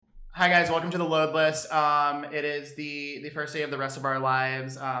Hi guys, welcome to the load list. It is the first day of the rest of our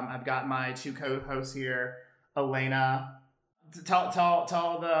lives. I've got my two co-hosts here, Elena. Tell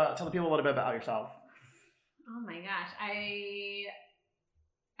the people a little bit about yourself. Oh my gosh, I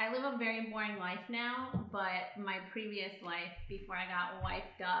live a very boring life now, but my previous life before I got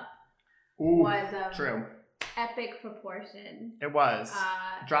wifed up was of true. Epic proportion. It was.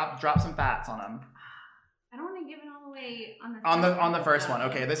 Drop some facts on them. I don't want to give it all away on the first one.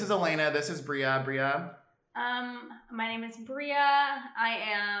 Okay, this is Elena. This is Bria. Bria. My name is Bria. I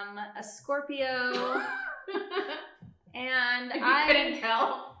am a Scorpio, and I couldn't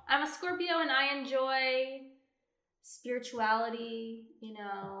tell. I'm a Scorpio, and I enjoy spirituality,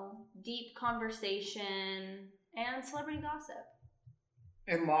 deep conversation, and celebrity gossip.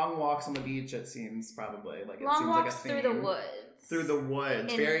 And long walks on the beach. It seems probably like long seems walks like a theme. through the woods. Through the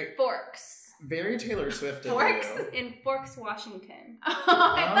woods. In Forks. Very Taylor Swift. Forks in Forks, Washington.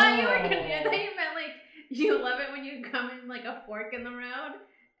 I thought you meant like you love it when you come in like a fork in the road.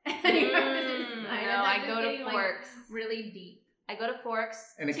 No, I go to Forks. Like, really deep. I go to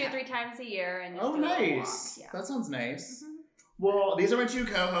Forks 2 or 3 times a year and just nice. Yeah. That sounds nice. Mm-hmm. Well, these are my two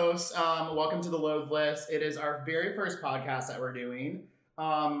co-hosts. Welcome to the Load List. It is our very first podcast that we're doing.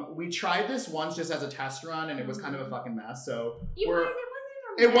 We tried this once just as a test run, and it was kind of a fucking mess. So it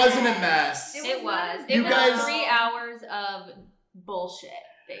wasn't a mess. It was. It was 3 hours of bullshit,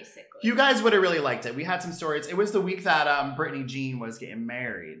 basically. You guys would have really liked it. We had some stories. It was the week that Brittany Jean was getting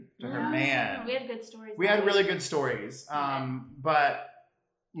married to her man. We had good stories. We had really good stories. But,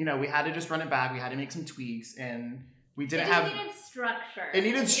 we had to just run it back. We had to make some tweaks, and we didn't have... It needed structure. It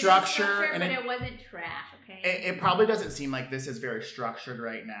needed structure. But it wasn't trash, okay? It probably doesn't seem like this is very structured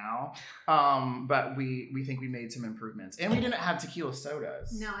right now. But we think we made some improvements. And we didn't have tequila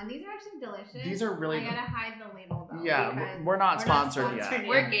sodas. No, and these are actually delicious. These are really... I gotta hide the label, though. Yeah, we're not sponsored yet.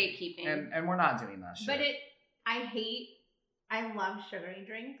 We're gatekeeping. And we're not doing that shit. But I love sugary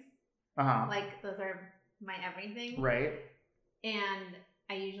drinks. Uh-huh. Like, those are my everything. Right. And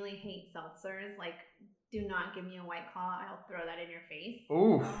I usually hate seltzers. Like, do not give me a White Claw. I'll throw that in your face.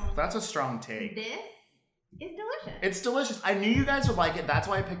 Ooh, that's a strong take. This is delicious. It's delicious. I knew you guys would like it. That's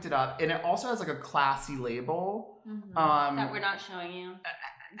why I picked it up. And it also has like a classy label. Mm-hmm. That we're not showing you.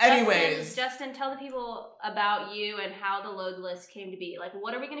 Anyways. Justin, tell the people about you and how the load list came to be. Like,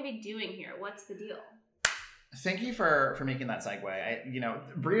 what are we going to be doing here? What's the deal? Thank you for making that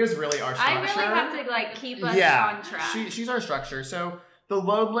segue. Bria's really our structure. I really have to keep us on track. She's our structure. So the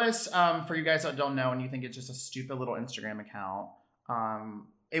load list, for you guys that don't know and you think it's just a stupid little Instagram account,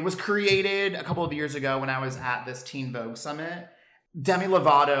 it was created a couple of years ago when I was at this Teen Vogue Summit. Demi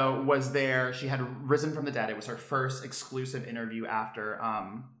Lovato was there. She had risen from the dead. It was her first exclusive interview after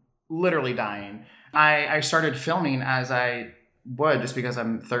literally dying. I started filming as I would just because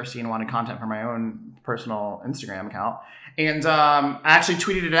I'm thirsty and wanted content for my own personal Instagram account. And I actually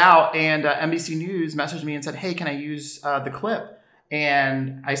tweeted it out, and NBC News messaged me and said, hey, can I use the clip?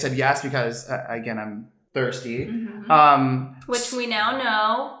 And I said yes because, again, I'm thirsty. Mm-hmm. Which we now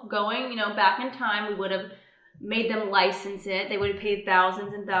know, going, back in time, we would have made them license it. They would have paid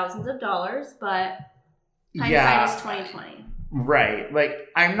thousands and thousands of dollars, but hindsight is 2020. Right. Like,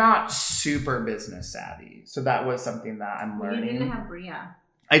 I'm not super business savvy, so that was something that I'm learning. You didn't have Bria.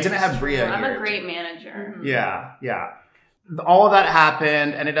 I didn't have Bria I'm here. a great manager. Mm-hmm. Yeah. All of that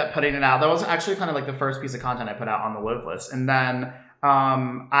happened, ended up putting it out. That was actually kind of like the first piece of content I put out on the load list. And then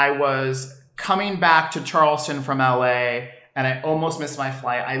I was coming back to Charleston from LA, and I almost missed my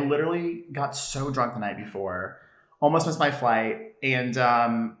flight. I literally got so drunk the night before, almost missed my flight. And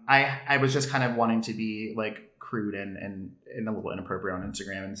I was just kind of wanting to be like crude and a little inappropriate on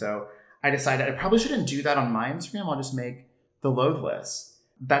Instagram. And so I decided I probably shouldn't do that on my Instagram. I'll just make the load list.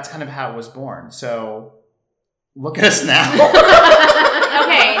 That's kind of how it was born. So look at us now.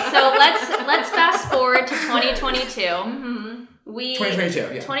 Okay, so let's fast forward to 2022. Mm-hmm.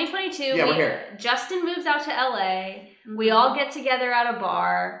 2022. Yeah, we're here. Justin moves out to LA. We all get together at a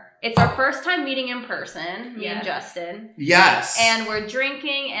bar. It's our first time meeting in person, me and Justin. Yes. And we're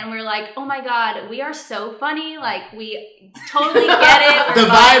drinking, and we're like, oh my God, we are so funny. Like, we totally get it. The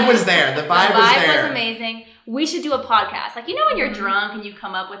vibe was there. The vibe was amazing. We should do a podcast. Like, when you're drunk and you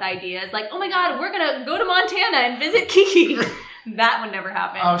come up with ideas, like, oh my God, we're going to go to Montana and visit Kiki. That would never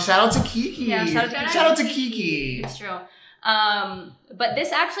happen. Oh, shout out to Kiki. Yeah, shout out to Kiki. It's true. But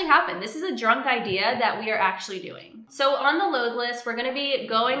this actually happened. This is a drunk idea that we are actually doing. So on the load list, we're going to be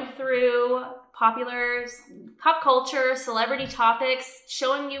going through popular pop culture, celebrity topics,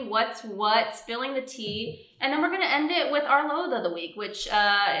 showing you what's what, spilling the tea, and then we're going to end it with our loathe of the week, which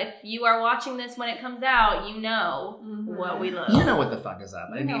if you are watching this when it comes out, you know what we love. You know what the fuck is up.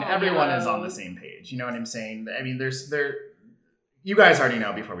 I mean, everyone is on the same page. You know what I'm saying? I mean, you guys already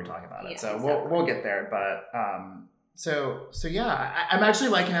know before we talk about it, so exactly. we'll get there. But so yeah, I'm actually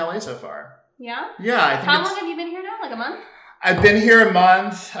liking LA so far. Yeah? Yeah, I think How long have you been here now? Like a month? I've been here a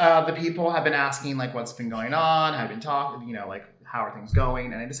month. The people have been asking like what's been going on, have been talking, you know, like how are things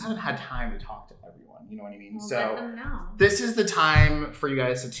going, and I just haven't had time to talk to everyone. You know what I mean? Well, so let them know. This is the time for you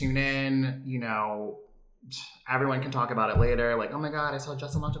guys to tune in. You know, everyone can talk about it later. Like, oh my god, I saw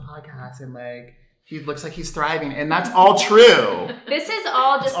Justin launch a podcast, and like he looks like he's thriving, and that's all true. This is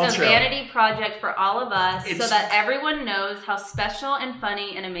all just a vanity project for all of us, so that everyone knows how special and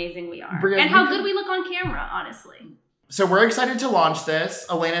funny and amazing we are, and how good we look on camera, honestly. So we're excited to launch this.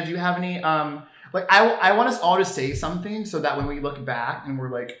 Elena, do you have any, like, I want us all to say something so that when we look back and we're,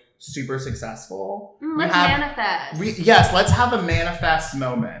 like, super successful. Let's manifest. Let's have a manifest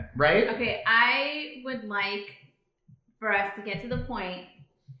moment, right? Okay, I would like for us to get to the point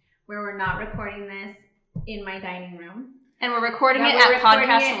where we're not recording this in my dining room. And we're recording it at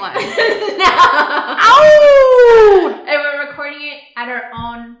Podcast One. Ow! And we're recording it at our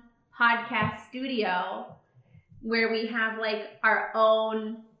own podcast studio, where we have like our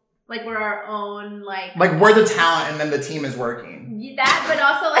own, like we're our own, like we're the talent and then the team is working. That, but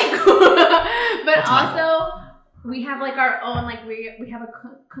also like, but also we have like our own, like we have a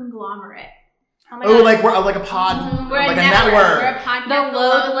conglomerate. Like we're like a pod, we're like a network. network. We're a podcast, the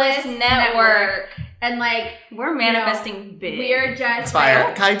Loadless network. And like we're manifesting big. We're just it's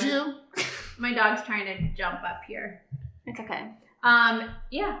fire. Kaiju. My dog's trying to jump up here. It's okay.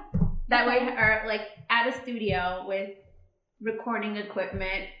 Yeah. That way, are like at a studio with recording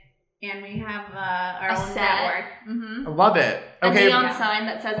equipment, and we have our own network. I love it. Okay. A neon sign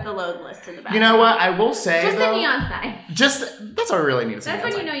that says the load list in the back. You know what? I will say just a neon sign. That's what we really need to say.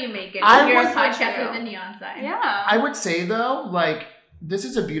 That's when you know you make it. You're a podcast with a neon sign. Yeah. I would say though, like this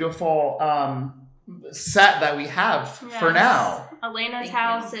is a beautiful set that we have for now. Elena's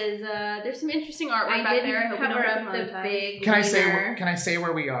house is there's some interesting artwork back there. I hope cover up the big. Can I say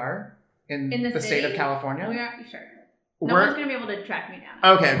where we are in the state of California? We are sure. No one's gonna be able to track me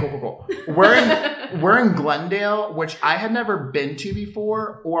down. Okay, cool. We're in Glendale, which I had never been to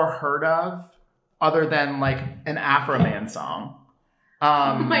before or heard of, other than like an Afro Man song.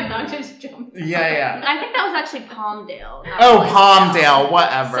 My dog just jumped. Yeah. I think that was actually Palmdale. Palmdale,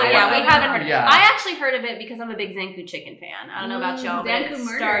 whatever. So yeah, we haven't heard of it. Yeah. I actually heard of it because I'm a big Zanku chicken fan. I don't know about y'all, but it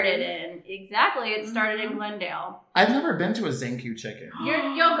started in Glendale. I've never been to a Zanku chicken.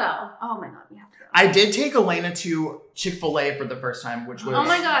 You'll go. Oh my god, we have to go. I did take Elena to Chick-fil-A for the first time, which was... Oh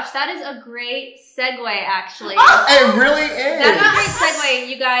my gosh, that is a great segue, actually. It really is. That's a great segue,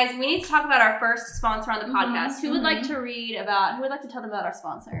 you guys. We need to talk about our first sponsor on the podcast. Who would like to tell them about our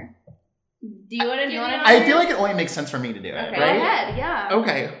sponsor? Do you want to do it? I feel like it only makes sense for me to do it, right? Go ahead, yeah.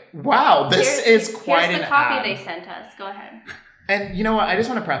 Okay. Wow, this is quite an ad. Here's the copy they sent us. Go ahead. And you know what? I just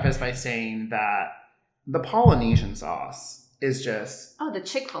want to preface by saying that the Polynesian sauce is just... Oh, the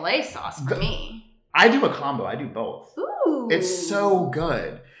Chick-fil-A sauce for me. I do a combo. I do both. Ooh. It's so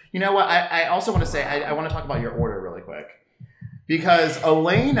good. You know what? I also want to say, I want to talk about your order really quick. Because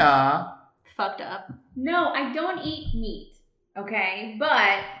Elena... Fucked up. No, I don't eat meat. Okay?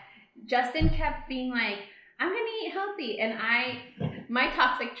 But Justin kept being like, I'm going to eat healthy. And my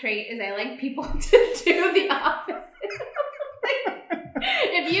toxic trait is I like people to do the opposite.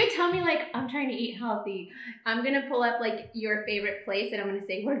 If you tell me, like, I'm trying to eat healthy, I'm going to pull up, like, your favorite place, and I'm going to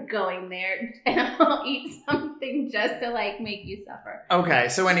say, we're going there, and I'll eat something just to, like, make you suffer. Okay,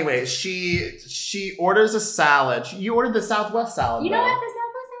 so anyway, she orders a salad. You ordered the Southwest salad, You know though. what? The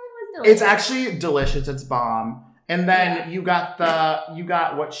Southwest salad was delicious. It's actually delicious. It's bomb. And then you got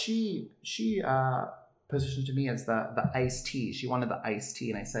what she positioned to me as the iced tea. She wanted the iced tea,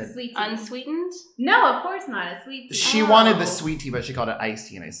 and I said... Sweet tea. Unsweetened? No, of course not. A sweet tea. She wanted the sweet tea, but she called it iced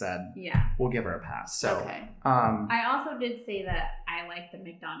tea, and I said, yeah, we'll give her a pass. So, okay. I also did say that I like the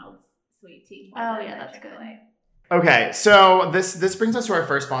McDonald's sweet tea. Oh, yeah, that's good. Okay, so this brings us to our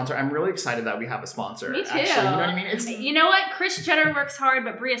first sponsor. I'm really excited that we have a sponsor. Me too. Actually, you know what I mean? You know what? Kris Jenner works hard,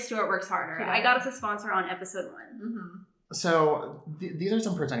 but Bria Stewart works harder. I got us a sponsor on episode 1. Mm-hmm. So these are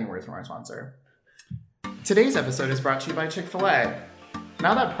some presenting words from our sponsor. Today's episode is brought to you by Chick-fil-A.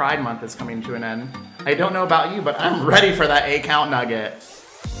 Now that Pride Month is coming to an end, I don't know about you, but I'm ready for that 8-count nugget.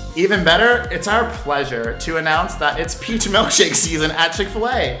 Even better, it's our pleasure to announce that it's peach milkshake season at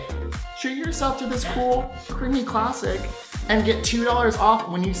Chick-fil-A. Treat yourself to this cool, creamy classic and get $2 off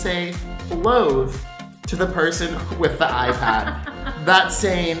when you say loathe to the person with the iPad. That's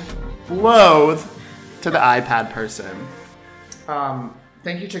saying loathe to the iPad person.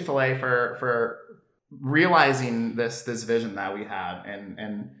 Thank you, Chick-fil-A, for realizing this vision that we had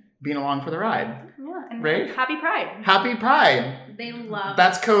and being along for the ride. Yeah, and right? Happy Pride. Happy Pride. They love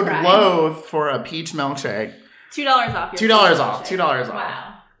That's code Pride. loathe for a peach milkshake. $2 off. $2 off. $2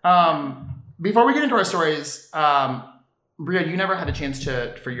 off. Wow. Before we get into our stories, Bria, you never had a chance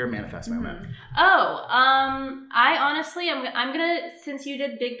for your manifest moment. Oh, I honestly, I'm gonna, since you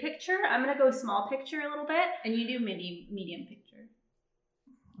did big picture, I'm gonna go small picture a little bit. And you do medium picture.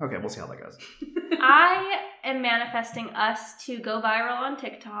 Okay, we'll see how that goes. I am manifesting us to go viral on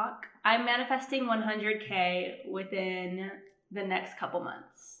TikTok. I'm manifesting 100K within the next couple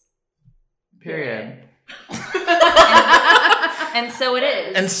months. Period. And so it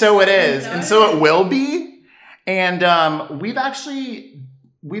is. And so it is. And so it will be. And we've got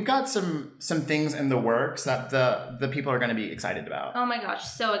some things in the works that the people are going to be excited about. Oh my gosh,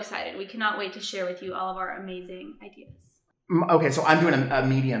 so excited. We cannot wait to share with you all of our amazing ideas. Okay, so I'm doing a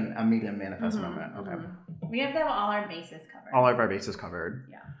medium manifest moment. Okay. We have to have all our bases covered. All of our bases covered.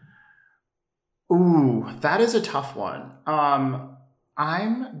 Yeah. Ooh, that is a tough one.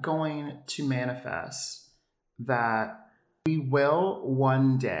 I'm going to manifest that we will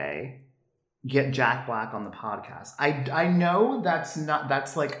one day get Jack Black on the podcast. I know that's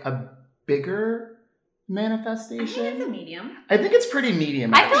like a bigger manifestation. I think it's a medium. I think it's pretty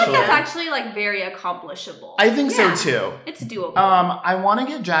medium. I feel like that's actually like very accomplishable. I think so too. It's doable. I want to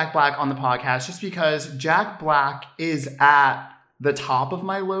get Jack Black on the podcast just because Jack Black is at the top of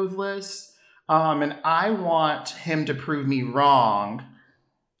my loathe list. And I want him to prove me wrong.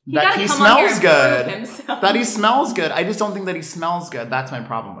 That he smells good. That he smells good. I just don't think that he smells good. That's my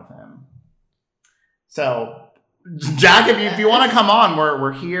problem with him. So, Jack, if you want to come on,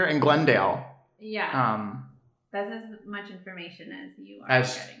 we're here in Glendale. Yeah. That's as much information as you are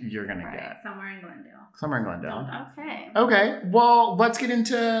as getting. you're gonna get. Somewhere in Glendale. Somewhere in Glendale. Okay. Okay. Well, let's get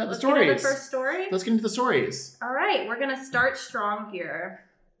into the stories. Get into the first story. Let's get into the stories. All right, we're gonna start strong here.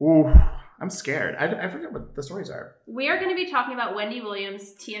 Ooh, I'm scared. I forget what the stories are. We are going to be talking about Wendy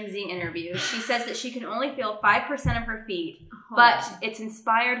Williams' TMZ interview. She says that she can only feel 5% of her feet, but it's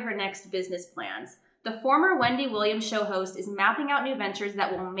inspired her next business plans. The former Wendy Williams show host is mapping out new ventures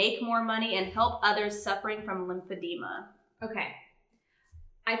that will make more money and help others suffering from lymphedema. Okay.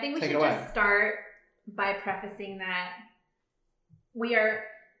 I think we Take should it away. just start by prefacing that we are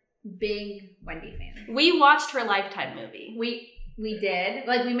big Wendy fans. We watched her Lifetime movie. We did.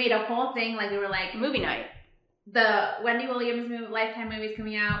 Like, we made a whole thing. Like, we were like... Movie night. The Wendy Williams Lifetime movie's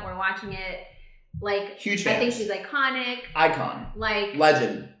coming out. We're watching it. Like... Huge fans. I think she's iconic. Icon. Like...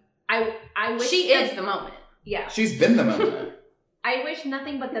 Legend. I wish... She is the moment. Yeah. She's been the moment. I wish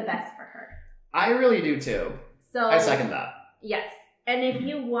nothing but the best for her. I really do too. So... I second that. Yes. And if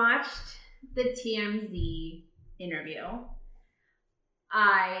you watched the TMZ interview,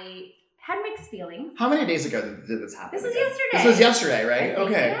 I had mixed feelings. How many days ago did this happen? This was yesterday. This was yesterday, right?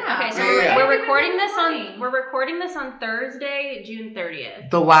 Okay. Yeah. Okay, so Yeah. we're recording this on Thursday, June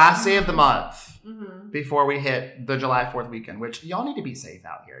 30th. The last day of the month Mm-hmm. before we hit the July 4th weekend, which y'all need to be safe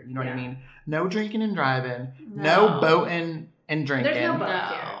out here. You know what I mean? No drinking and driving. No boating and drinking. There's no boats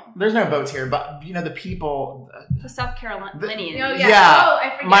here. There's no boats here, but you know, the people. The South Carolinians. Oh, Yeah. Oh,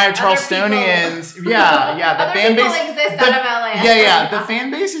 I forget. My Other Charlestonians. people. Yeah. The Other fan people base. exist out of LA. Yeah. The fan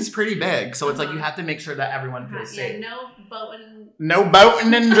base is pretty big. So it's like you have to make sure that everyone feels Yeah, safe. no boating. No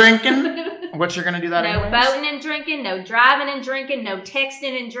boating and drinking. What, you're going to do that No anyways? boating and drinking, no driving and drinking, no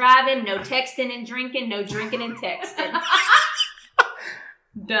texting and driving, no texting and drinking, no drinking and texting.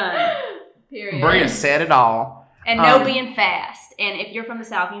 Done. Period. Bria said it all. And no being fast. And if you're from the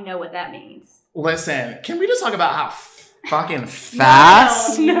South, you know what that means. Listen, can we just talk about how fucking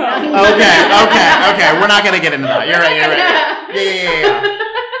fast? No. Okay. We're not going to get into that. You're right.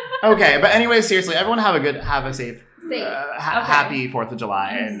 Yeah. Okay, but anyway, seriously, everyone have a safe. Happy 4th of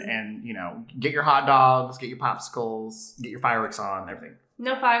July, and you know, get your hot dogs, get your popsicles, get your fireworks on, everything.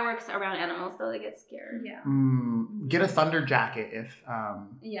 No fireworks around animals, though they get scared. Yeah. Get a thunder jacket if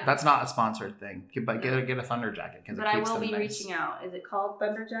that's not a sponsored thing, but get a thunder jacket because. But I will be reaching out. Is it called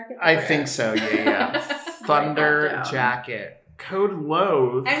Thunder Jacket? I think so. Yeah. Thunder jacket. Code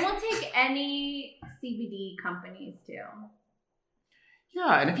loathe. And we'll take any CBD companies too.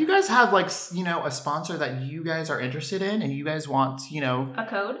 Yeah, and if you guys have like, you know, a sponsor that you guys are interested in and you guys want, you know, a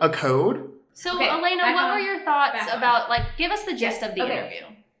code. So, okay, Elena, what were your thoughts about, like, give us the gist of the okay. interview.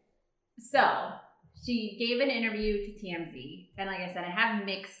 So she gave an interview to TMZ, and like I said, I have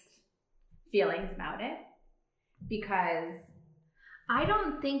mixed feelings about it because I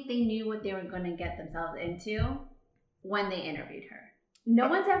don't think they knew what they were going to get themselves into when they interviewed her. No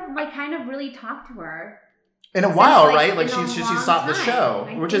one's ever like kind of really talked to her in a while, like, right? Like in she a long stopped the time. show,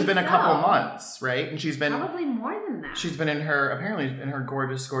 I which has think been a couple so. months, right? And she's been probably more than that. She's been in her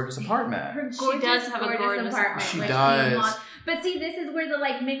gorgeous apartment. Her She does have a gorgeous apartment. She like, does. But see, this is where the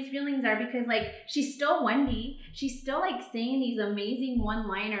like mixed feelings are because like she's still Wendy. She's still like saying these amazing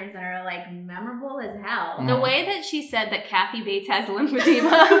one-liners that are like memorable as hell. The way that she said that Kathy Bates has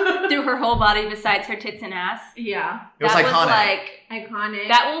lymphedema through her whole body besides her tits and ass. Yeah. It was that iconic. was like iconic.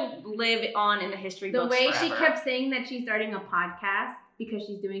 That will live on in the history the books way forever. she kept saying that she's starting a podcast because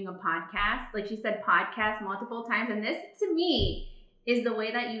she's doing a podcast. Like she said podcast multiple times. And this to me is the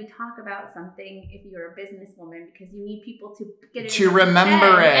way that you talk about something if you're a businesswoman because you need people to get it to in their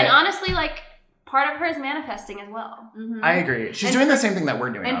remember head. it. And honestly, like, part of her is manifesting as well. Mhm. I agree. She's And doing her- the same thing that we're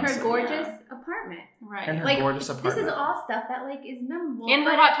doing. And honestly. her gorgeous apartment. Right. And her Like gorgeous apartment. this is all stuff that like is memorable. In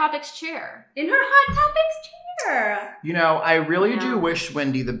her but Hot Topics chair. in her Hot Topics chair. You know, I really Yeah. do wish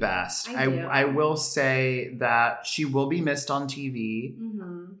Wendy the best. I do. I will say that she will be missed on TV,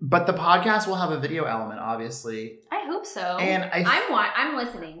 Mm-hmm. but the podcast will have a video element, obviously. I hope so. And I'm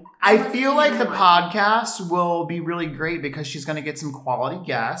listening. I I'm feel listening like and the I'm watching. podcast will be really great because she's going to get some quality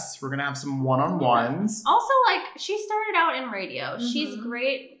guests. We're going to have some one-on-ones. Also, like, she started out in radio. She's Mhm.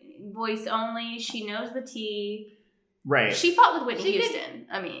 great voice only. She knows the tea. Right. She fought with Whitney She did- Houston.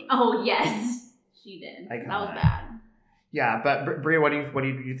 I mean, Oh yes, she did. Iconic. that was bad. Yeah, but Bria, what do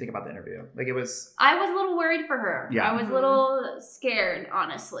you think about the interview? Like it was I was a little worried for her. Yeah. I was a little scared,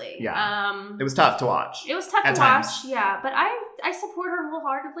 honestly. Yeah. It was tough to watch. It was tough At to watch, times. yeah. But I support her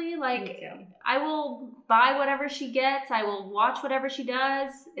wholeheartedly. Me Like, too. I will buy whatever she gets. I will watch whatever she does.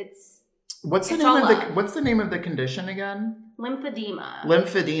 It's What's the It's name all of the love. What's the name of the condition again? lymphedema.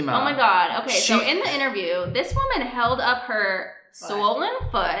 Lymphedema. Oh my God. Okay, so She- in the interview, this woman held up her swollen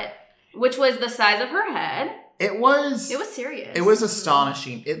foot, which was the size of her head. It was Serious. It was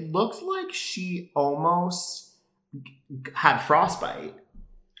astonishing. It looked like she almost had frostbite.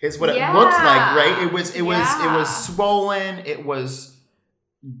 Is what it Yeah. looked like, right? It was Yeah. swollen. It was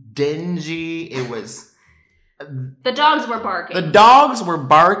dingy. It was The dogs were barking. the dogs were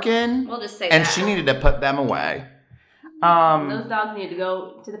barking, We'll just say and that. she needed to put them away. Those dogs needed to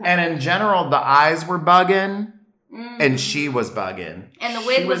go to the And in general, the eyes were bugging, Mhm. and she was bugging. And the She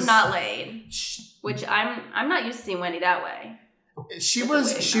wig was not laid, She, which I'm not used to seeing Wendy that way. she With the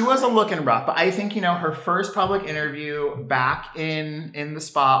was wig she not was a laid. looking rough, but I think her first public interview back in the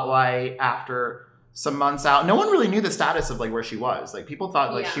spotlight after some months out. No one really knew the status of like where she was. Like people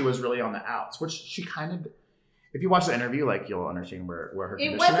thought like Yeah. she was really on the outs, which she kind of. If you watch the interview, like you'll understand where her It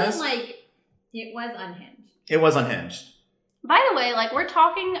condition wasn't is. like it was unhinged. It was unhinged. By the way, like, we're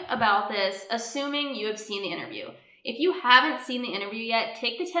talking about this assuming you have seen the interview. If you haven't seen the interview yet,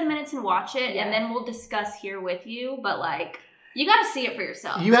 take the 10 minutes and watch it, Yes. and then we'll discuss here with you. But, like, you got to see it for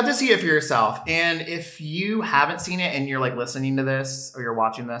yourself. You have to see it for yourself. And if you haven't seen it and you're like listening to this or you're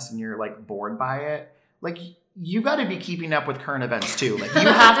watching this and you're like bored by it, like you got to be keeping up with current events too. Like you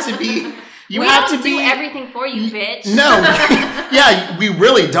have to be. You we have don't to do be everything for you, bitch. No, yeah, we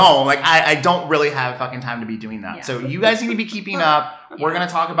really don't. Like, I don't really have fucking time to be doing that. Yeah. So you guys need to be keeping up. We're gonna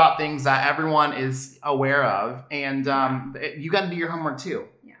talk about things that everyone is aware of, and you got to do your homework too.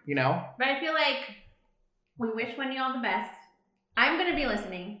 Yeah. You know. But I feel like we wish Wendy all the best. I'm gonna be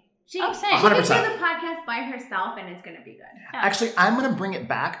listening. She Oh, same. she can do 100%. the podcast by herself, and it's gonna be good. Actually, I'm gonna bring it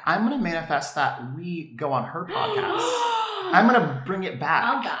back. I'm gonna manifest that we go on her podcast. I'm gonna bring it back.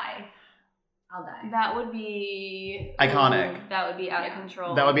 I'll die. That would be Iconic. That would be out of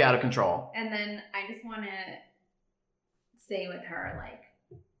control. That would be out of control. And then I just want to say with her, like,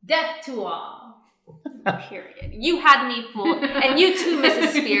 death to all. Period. You had me fooled, and you too, Mrs.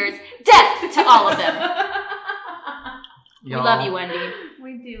 Spears. Death to all of them. We Y'all, love you, Wendy.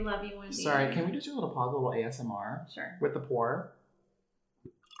 We do love you, Wendy. Sorry, can we just do a little pause, a little ASMR Sure. with the pour?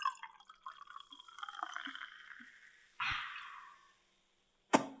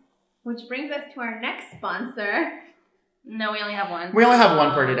 Which brings us to our next sponsor. No, we only have one. We only have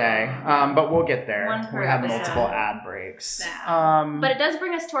one for today, but we'll get there. One per we have episode. multiple ad breaks. Sad. But it does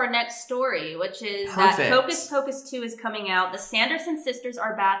bring us to our next story, which is Perfect. that Hocus Pocus 2 is coming out. The Sanderson sisters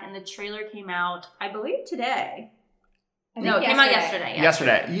are back, and the trailer came out, I believe, today. No, it came out yesterday.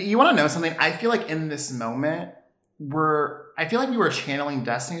 Yesterday. You want to know something? I feel like in this moment, I feel like we were channeling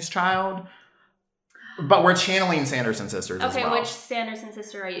Destiny's Child, but we're channeling Sanderson sisters as Okay, well. which Sanderson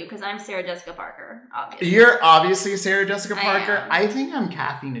sister are you? Because I'm Sarah Jessica Parker, obviously. You're obviously Sarah Jessica I Parker. am. I think I'm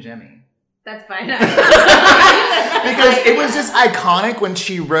Kathy Najimy. That's fine. Because it was just iconic when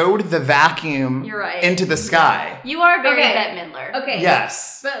she rode the vacuum You're right. into the sky. You are very Okay. Bette Midler. Okay.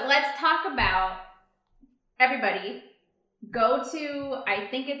 Yes. But let's talk about everybody. Go to, I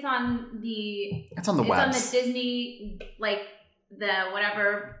think it's on the webs. Disney, like the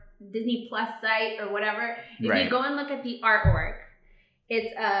whatever Disney Plus site or whatever. If Right. you go and look at the artwork,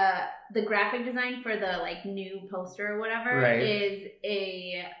 it's the graphic design for the like new poster or whatever Right. is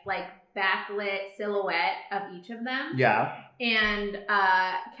a like backlit silhouette of each of them. Yeah. And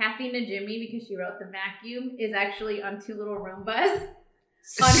Kathy Najimy, because she wrote the vacuum, is actually on two little Roombas.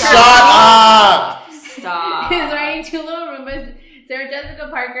 Shut up! Stop. Is riding two little Roombas. Sarah Jessica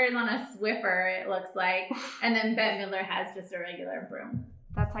Parker is on a Swiffer, it looks like. And then Bette Midler has just a regular broom.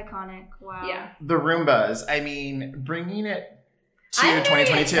 That's iconic. Wow. Yeah. The Roombas. I mean, bringing it to I'm very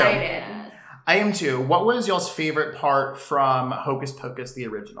 2022. excited. Yes. I am too. What was y'all's favorite part from Hocus Pocus the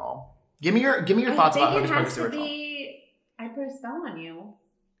original? Give me your thoughts about Hocus Pocus the original. I Put a Spell on You.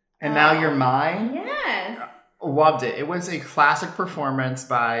 And Now You're Mine. Yes. Loved it. It was a classic performance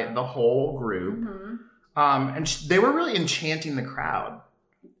by the whole group. Mm-hmm. And they were really enchanting the crowd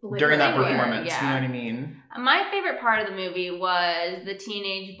during that They were, performance. yeah. You know what I mean? My favorite part of the movie was the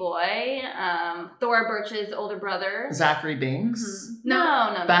teenage boy, Thora Birch's older brother. Zachary Banks? Mm-hmm.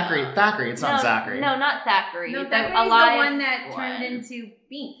 No. Thackeray. It's not Zachary. No, not Thackeray. No, The Thackeray's the alive one that one. turned into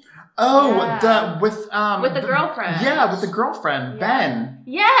Beans. Oh, Yeah. with the girlfriend. Yeah, with the girlfriend, Yeah. Ben.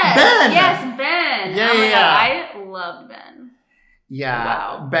 Yes. Ben! Yes, Ben. Yeah, oh my yeah. God, I loved Ben. Yeah,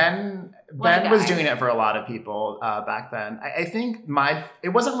 Wow. Ben What a was guy. doing it for a lot of people back then. I think it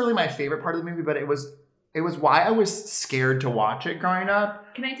wasn't really my favorite part of the movie, but it was why I was scared to watch it growing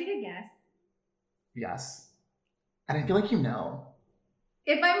up. Can I take a guess? Yes, and I feel like you know.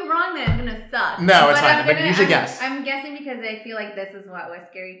 If I'm wrong, then I'm gonna suck. No, it's But fine, but you should guess. I'm guessing because I feel like this is what was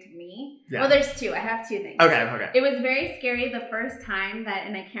scary to me. Yeah. Well, there's two. I have two things. Okay. It was very scary the first time that,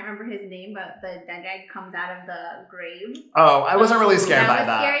 and I can't remember his name, but the dead guy comes out of the grave. Oh, I wasn't really scared by That was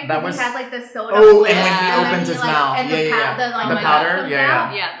that. scary That 'cause was he had like the soda. Oh, flip, and when he then opens his like, mouth. and Yeah. the The powder? comes Yeah.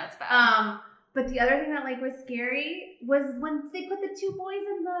 out. Yeah, that's bad. But the other thing that like was scary was when they put the two boys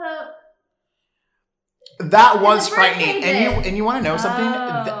in the. That was the frightening. birthday And you want to know something?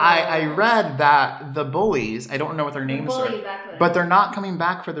 Oh. I read that the bullies, I don't know what their names are, bullies, that's what but they're not coming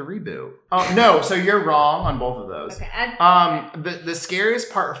back for the reboot. Oh, no, so you're wrong on both of those. Okay. The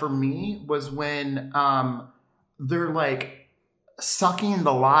scariest part for me was when they're like sucking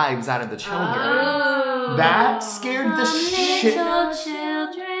the lives out of the children. Oh. That scared the shit. Little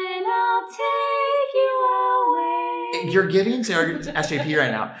children, I'll take you away. You're giving Sarah SJP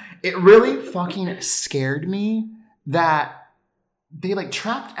right now. It really fucking scared me that they like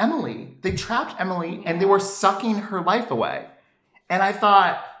trapped Emily. They trapped Emily and they were sucking her life away. And I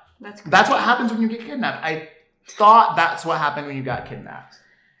thought, that's what happens when you get kidnapped. I thought that's what happened when you got kidnapped.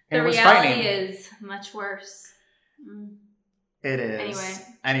 And The it was reality frightening. is much worse. It is. Anyway.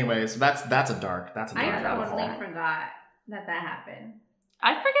 Anyways, that's a dark rabbit totally hole. forgot that happened.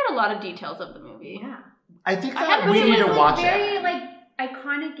 I forget a lot of details of the movie. Yeah. I think I that haven't we seen need it. to was watch very it. like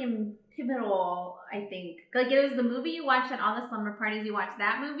iconic and pivotal, I think. Like it was the movie you watched at all the slumber parties. You watched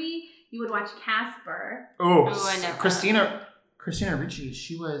that movie. You would watch Casper. Oh, I know. Christina Ricci,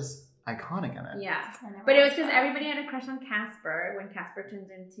 she was iconic in it. Yeah. I never But it was watched because that. everybody had a crush on Casper when Casper turns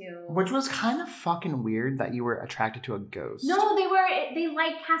into. Which was kind of fucking weird that you were attracted to a ghost. No, they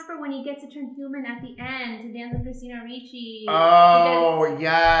liked Casper when he gets to turn human at the end to dance with Christina Ricci. Oh, Because-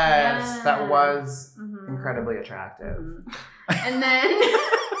 yes. That Yeah. was Mhm. incredibly attractive. Mhm. And then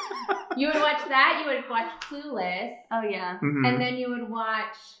you would watch that. You would watch Clueless. Oh, yeah. Mhm. And then you would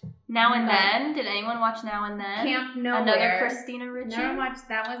watch Now and Right. Then? Did anyone watch Now and Then? Camp Nowhere. Another Christina Ricci? Never watched.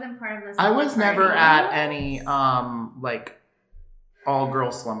 That wasn't part of this. I was never party. at any like all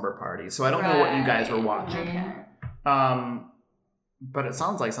girl slumber parties, so I don't know what you guys were Right. watching. Okay. But it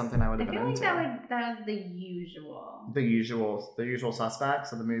sounds like something I would I have been feel like into. that was the usual. The usual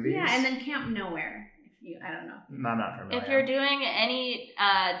suspects of the movies. Yeah, and then Camp Nowhere. I don't know. I'm not familiar. If you're doing any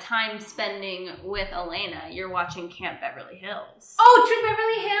time spending with Elena, you're watching Camp Beverly Hills. Oh, True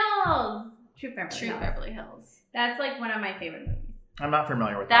Beverly Hills. True Beverly Hills. That's like one of my favorite movies. I'm not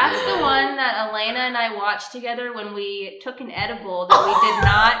familiar with That's that. the one that Elena and I watched together when we took an edible that we did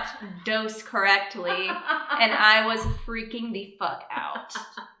not dose correctly, and I was freaking the fuck out.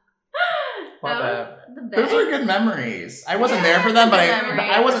 Love That was the Those best. are good memories. I wasn't Yeah, there for them, but good memory.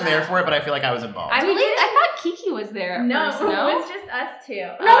 I wasn't there for it, but I feel like I was involved. I thought Kiki was there at No, first, it no? was just us two.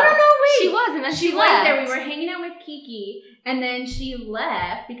 No, wait. She was, and then She she was left. there. We were hanging out with Kiki, and then she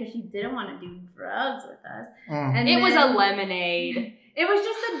left because she didn't want to do drugs with us. Mm. And It was a then- lemonade. It was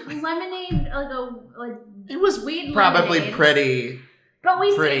just a lemonade, It was weed probably lemonade. pretty. But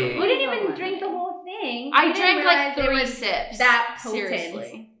we pretty. didn't even drink the whole thing. I We didn't drank like realize 3 sips. that potent.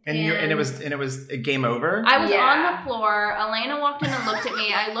 Seriously. And it was a game over. I was Yeah. on the floor. Elena walked in and looked at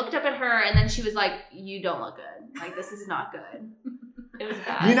me. I looked up at her, and then she was like, "You don't look good. Like, this is not good." It was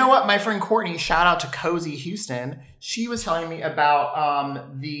bad. You know what? My friend Courtney, shout out to Cozy Houston. She was telling me about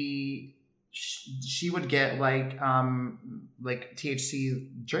she would get like THC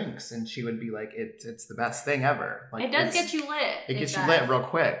drinks, and she would be like, it's the best thing ever. Like, it does get you lit. It gets you does. lit real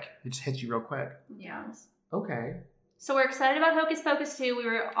quick. It just hits you real quick. Yeah. Okay. So we're excited about Hocus Pocus 2. We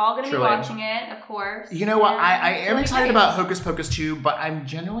were all going to be Truly. watching it, of course. You know what? And I am really excited great. about Hocus Pocus 2, but I'm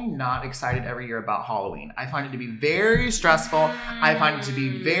generally not excited every year about Halloween. I find it to be very stressful. I find it to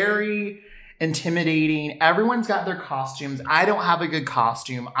be very intimidating. Everyone's got their costumes. I don't have a good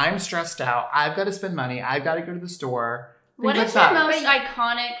costume. I'm stressed out. I've got to spend money. I've got to go to the store. What Things is like your that. most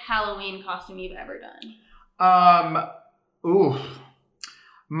iconic Halloween costume you've ever done?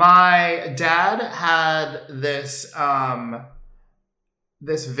 My dad had this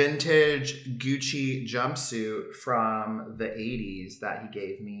this vintage Gucci jumpsuit from the 80s that he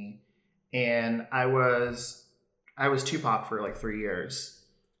gave me, and I was Tupac for like 3 years.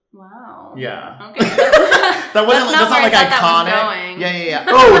 Wow. Yeah. Okay. That's not where I like thought that was iconic. going. Yeah.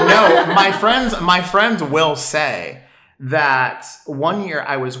 Oh no, my friends will say that one year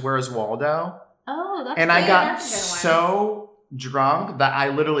I was Where's Waldo, Oh, that's and good. I got That's a good one. so drunk that I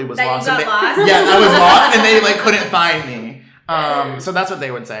literally was That you lost. got and lost? Yeah, I was lost, and they like couldn't find me. So that's what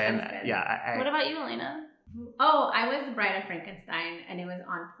they would say, and That's good. yeah, What about you, Elena? Oh, I was the Bride of Frankenstein, and it was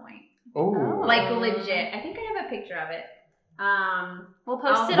on point. Oh, Like legit. I think I have a picture of it. We'll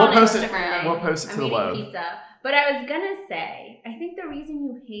post it We'll on post it. Instagram. We'll post it to I'm the eating low. pizza. But I was gonna say, I think the reason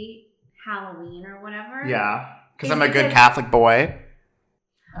you hate Halloween or whatever. Yeah, because It's I'm a good because- Catholic boy.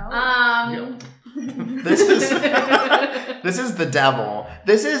 Oh. This is the devil.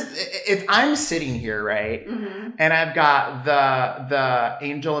 This is if I'm sitting here, right, Mhm. and I've got the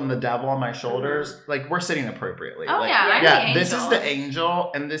angel and the devil on my shoulders, like we're sitting appropriately. Oh, like, yeah, I'm yeah. the This is angel. the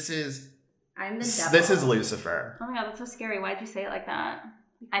angel, and this is I'm the devil. this is Lucifer. Oh my god, that's so scary. Why'd you say it like that?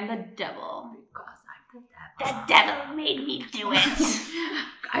 I'm the devil. Because I'm the devil. The devil made me do it.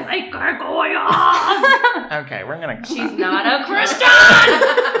 I like gargoyles. Okay, we're gonna. She's not a Christian.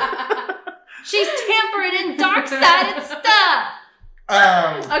 She's tampering in dark-sided stuff.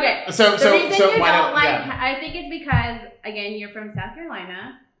 Okay. So The reason you why don't like, yeah. I think it's because, again, you're from South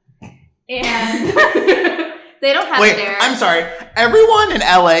Carolina. And They don't have it Wait, there. I'm sorry. Everyone in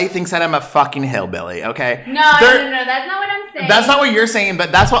LA thinks that I'm a fucking hillbilly. Okay. no, There- that's not what I'm saying. That's not what you're saying,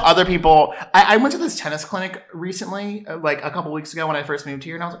 but that's what other people. I went to this tennis clinic recently, like a couple weeks ago when I first moved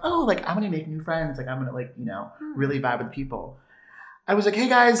here, and I was like, oh, like I'm gonna make new friends, like I'm gonna like really vibe with people. I was like, hey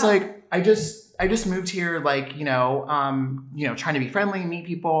guys, like I just moved here, like trying to be friendly, meet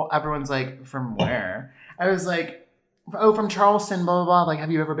people. Everyone's like, from where? I was like, oh, from Charleston, blah blah blah. Like,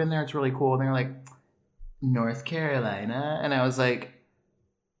 have you ever been there? It's really cool. And they're like, North Carolina, and I was like,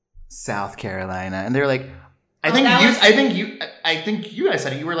 South Carolina, and they're like. I think you guys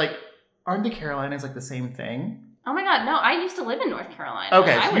said it. You were like, aren't the Carolinas like the same thing? Oh my god, no, I used to live in North Carolina.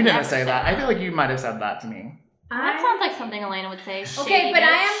 Okay, I you would didn't never say that. I feel like you might have said that to me. That sounds like something Elena would say. Okay, but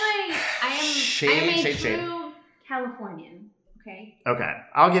Shady I am a Shade. true Californian. Okay. Okay,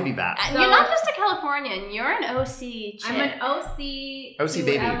 I'll give you that. bitch. So- You're not just a Californian. You're an OC chick. I'm an OC to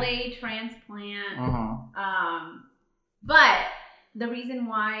baby. LA transplant. Uh-huh. But the reason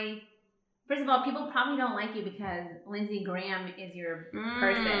why, first of all, people probably don't like you because Lindsey Graham is your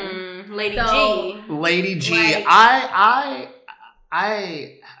person. Lady So- G. Lady G, Like-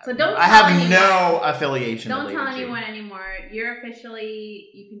 So don't. I tell have anyone. no affiliation. Don't to Lady tell G. anyone anymore. You're officially.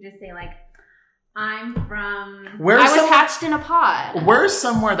 You can just say like, I'm from. Where's I was some- hatched in a pod. Where's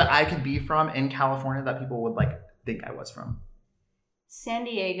somewhere that I could be from in California that people would like think I was from? San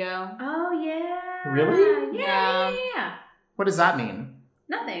Diego. Oh yeah. Really? Yeah. What does that mean?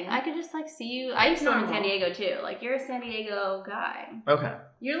 Nothing. I could just like see you. I used to live in San Normal. Diego too. Like you're a San Diego guy. Okay.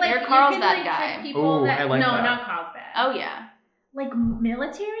 You're like You're you Carlsbad can, like, guy. pick People Ooh, that, I like no, that. not Carlsbad. Oh yeah. Like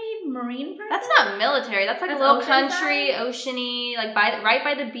military marine person. That's not military. That's like That's a little oceanside? country, oceany, like right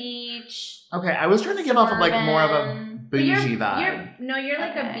by the beach. Okay, I was trying to give off of like more of a Suburban. But bougie vibe. You're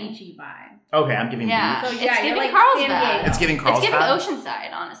like a Okay. beachy vibe. Okay, I'm giving Yeah. beach. So It's yeah, you're giving like Carlsbad. San Diego. It's giving It's giving Carlsbad.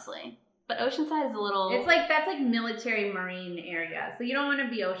 Oceanside, honestly. But Oceanside is a little. It's like that's like military marine area. So you don't want to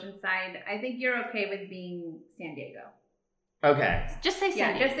be Oceanside. I think you're okay with being San Diego. Okay. Just say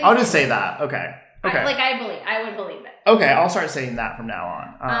San Diego. just say I'll just say that. Okay. Okay. I would believe it. Okay, I'll start saying that from now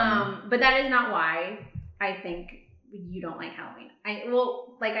on. But that is not why I think you don't like Halloween.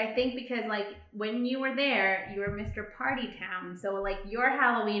 I think because like when you were there, you were Mr. Party Town. So like your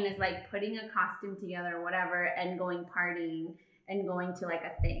Halloween is like putting a costume together or whatever and going partying and going to like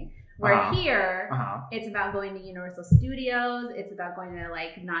a thing. Where here, it's about going to Universal Studios. It's about going to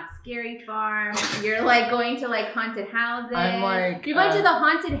like Not Scary Farm. You're like going to like haunted houses. I'm like you're going to the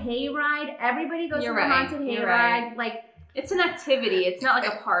haunted hayride. Everybody goes to the haunted hayride. Right. Like it's an activity. It's not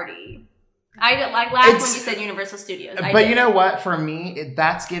like a party. I laughed when you said Universal Studios. But you know what? For me,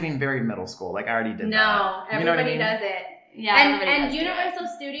 that's giving very middle school. Like I already did that. No, everybody you know what I mean? does it. Yeah, and Universal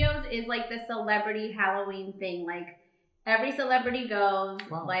Studios is like the celebrity Halloween thing. Like every celebrity goes.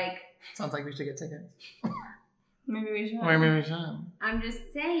 Wow. Like sounds like we should get tickets. Maybe we should. Maybe we should. I'm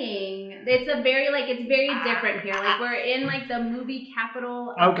just saying, it's very different here. Like we're in like the movie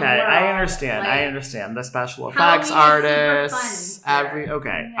capital. Of the world. I understand. Like, I understand. The special effects Halloween artists, is super fun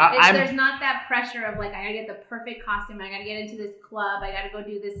okay. Yeah, there's not that pressure of like I gotta get the perfect costume. I gotta get into this club. I gotta go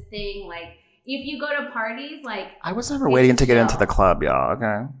do this thing. Like if you go to parties, like I was never waiting to get into the club, y'all.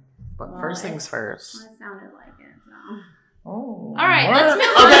 Okay, but first things first. Well, it sounded like it. So. Oh. All right, let's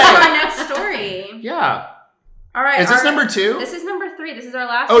move on to our next story. Yeah. All right. Is this number 2? This is number 3. This is our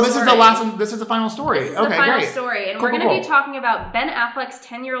last. This is the last one. This is the final story. This is the final great. story, and Cool, we're going to cool. be talking about Ben Affleck's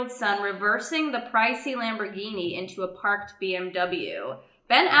 10-year-old son reversing the pricey Lamborghini into a parked BMW.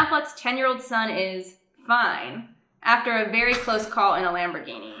 Ben Affleck's 10-year-old son is fine after a very close call in a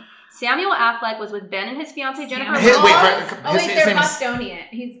Lamborghini. Samuel Affleck was with Ben and his fiancée Jennifer Lopez. They're Bostonian.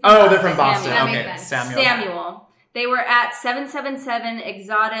 They're from Boston. That Okay, makes sense. Samuel. They were at 777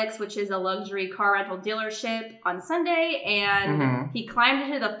 Exotics, which is a luxury car rental dealership, on Sunday, and he climbed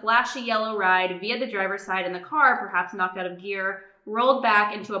into the flashy yellow ride via the driver's side, and the car, perhaps knocked out of gear, rolled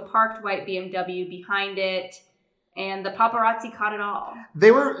back into a parked white BMW behind it, and the paparazzi caught it all.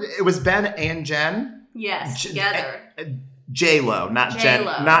 It was Ben and Jen? Yes, together. J-Lo, not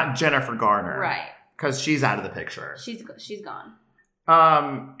J-Lo. not Jennifer Garner. Right. Because she's out of the picture. She's gone.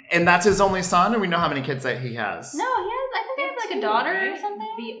 And that's his only son, or we know how many kids that he has? No, I think they have like a daughter or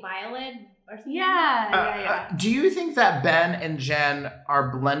something. Violet or something? Yeah. Do you think that Ben and Jen are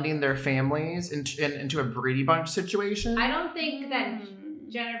blending their families into a Brady Bunch situation? I don't think that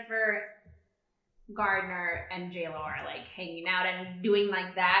Jennifer Gardner and J-Lo are like hanging out and doing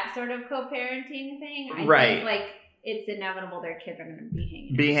like that sort of co-parenting thing. I think like it's inevitable their kids are going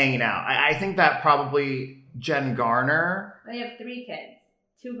to be hanging out. I think that probably Jen Garner. They have 3 kids,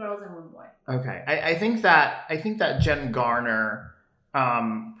 2 girls and 1 boy. Okay, I think that Jen Garner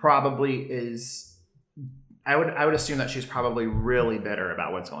probably is. I would assume that she's probably really bitter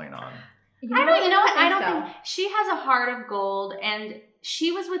about what's going on. I don't think she has a heart of gold, and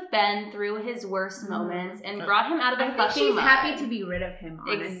she was with Ben through his worst moments and brought him out of the fucking she's mud. happy to be rid of him,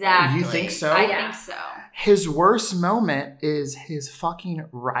 honestly. Exactly. You think so? I think so. His worst moment is his fucking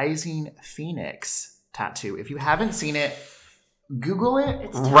Rising Phoenix tattoo. If you haven't seen it, Google it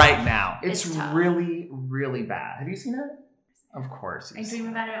right now. It's really, really bad. Have you seen it? Of course. I dream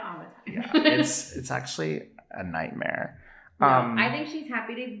about it all the time. Yeah, it's actually a nightmare. No, I think she's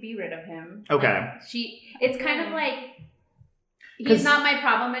happy to be rid of him. Okay. It's kind of like, he's not my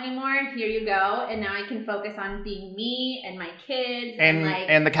problem anymore. Here you go. And now I can focus on being me and my kids.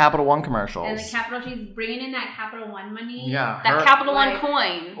 And the Capital One commercials. And she's bringing in that Capital One money. Yeah. That Capital One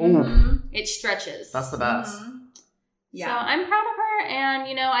coin. Ooh. It stretches. That's the best. Yeah. So I'm proud of her.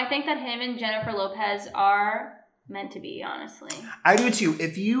 And, I think that him and Jennifer Lopez are meant to be, honestly. I do too.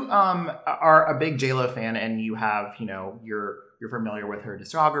 If you are a big J-Lo fan and you have, you're familiar with her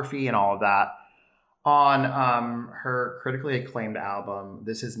discography and all of that, on her critically acclaimed album,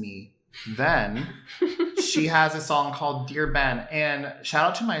 This Is Me, Then, she has a song called Dear Ben. And shout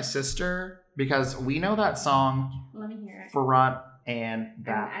out to my sister, because we know that song. Let me hear it. Front and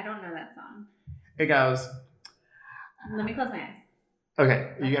back. I don't know that song. It goes. Let me close my eyes.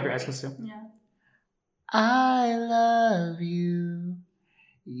 Okay, you have your eyes closed too? Yeah. I love you.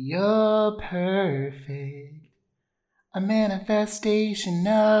 You're perfect. A manifestation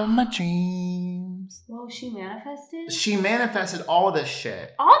of my dreams. Whoa, she manifested? She manifested all of this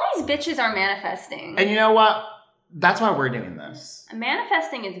shit. All these bitches are manifesting. And you know what? That's why we're doing this.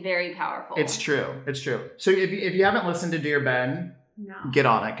 Manifesting is very powerful. It's true. It's true. So if you haven't listened to Dear Ben, get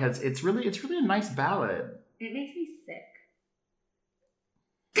on it, because it's really a nice ballad. It makes me sick.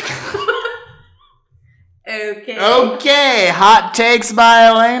 Okay. Hot takes by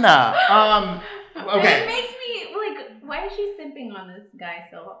Elena. Okay. It makes me like, why is she simping on this guy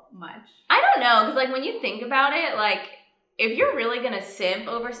so much? I don't know, because when you think about it, if you're really gonna simp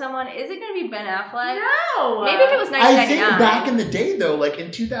over someone, is it gonna be Ben Affleck? No. Maybe if it was I 1999. think back in the day though, like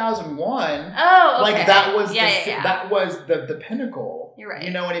in 2001, Oh, okay. like that was that was the pinnacle. You're right.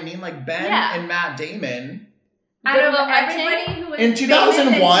 You know what I mean? Like Ben and Matt Damon. Out of Goodwill everybody Hunting? who was In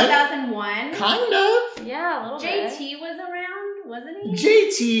 2001? famous in 2001, Kind of. Yeah, a little bit. JT was around, wasn't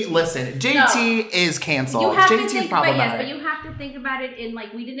JT, he? listen, JT is canceled. You have to JT's think, problematic. but you have to think about it in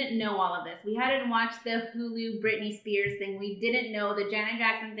like we didn't know all of this. We hadn't watched the Hulu Britney Spears thing. We didn't know the Janet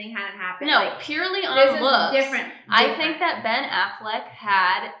Jackson thing hadn't happened. No, like, purely this on is looks. different. I think that Ben Affleck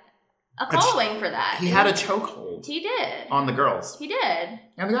had a following for that. He had a chokehold He did. on the girls He did.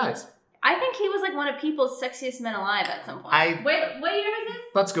 and the guys. I think he was like one of people's sexiest men alive at some point. Wait, what year was this?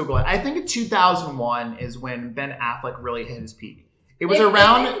 Let's Google it. I think in 2001 is when Ben Affleck really hit his peak. It was If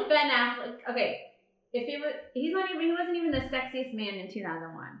around. it's Ben Affleck. Okay, if he was, he wasn't even the sexiest man in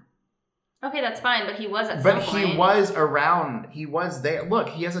 2001. Okay, that's fine, but he was at some But point. he was around. He was there. Look,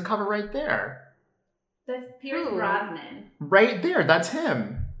 he has a cover right there. That's Pierce Who? Brosnan. Right there. That's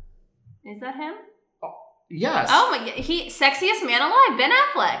him. Is that him? Yes. Oh my! He sexiest man alive, Ben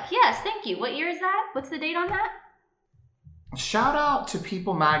Affleck. Yes, thank you. What year is that? What's the date on that? Shout out to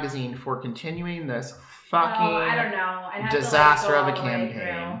People Magazine for continuing this fucking I don't know. I'd have disaster to, of like, a go all the way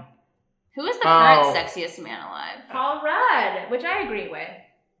campaign. Who is the current Oh. sexiest man alive? through. Paul Rudd, which I agree with.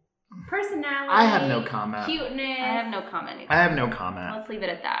 Personality. I have no comment. Cuteness. I have no comment either. I have no comment. Let's leave it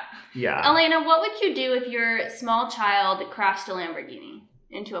at that. Yeah. Elena, what would you do if your small child crashed a Lamborghini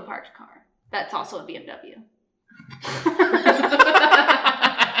into a parked car? That's also a BMW.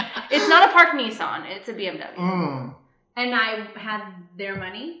 It's not a parked Nissan. It's a BMW. Mm. And I had their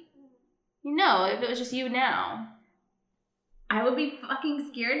money. No, if it was just you now. I would be fucking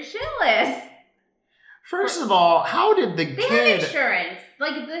scared shitless. First of all, how did the They kid? have insurance.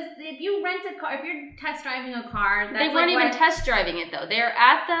 Like this, if you rent a car, if you're test driving a car, that's They like weren't even what- test driving it though. They're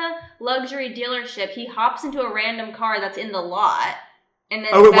at the luxury dealership. He hops into a random car that's in the lot, and then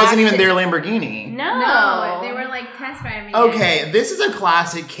Oh, it wasn't backs even it- their Lamborghini. No, they were like test driving. it. Okay, this is a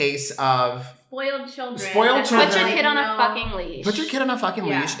classic case of Spoiled children. Spoiled That's children. Put your like, kid on a no- fucking leash. put your kid on a fucking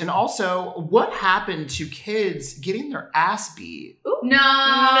Yeah. leash, and also what happened to kids getting their ass beat? No.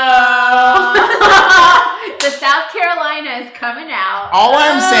 The South Carolina is coming out. All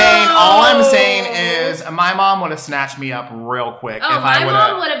I'm saying is my mom would have snatched me up real quick Oh, if I my would mom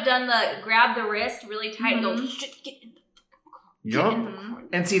have. would have done the grab the wrist really tight and go, Mhm. "Shit, get in the Yup. Mhm.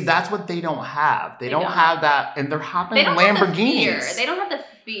 And see, that's what they don't have. They don't don't. have that, and they're hopping They don't have the Lamborghinis. fear. They don't have the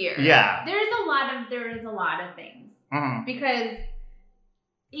fear. Yeah. There is a lot of things Mhm. because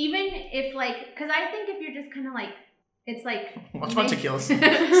even if like, because I think if you're just kind of like, it's like What's my tequilas?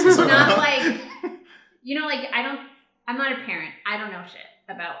 not like, you know, like I'm not a parent. I don't know shit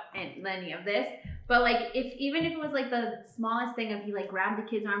about any of this. But like, even if it was like the smallest thing of he like grabbed the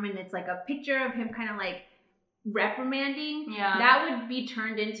kid's arm and it's like a picture of him kind of like reprimanding, Yeah. that would be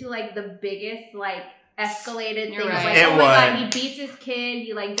turned into like the biggest like escalated You're thing. right. Like, It oh my god, would. he beats his kid.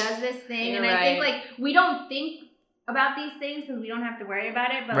 He like does this thing, You're and I think right. like we don't think about these things because we don't have to worry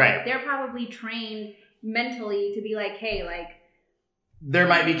about it. But Right. like they're probably trained mentally to be like, hey, like. There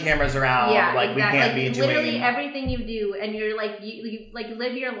might be cameras around. Yeah, like exactly. we can't be doing. Literally everything you do, and you're like you like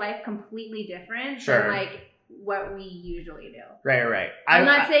live your life completely different Sure. than like what we usually do. Right. I'm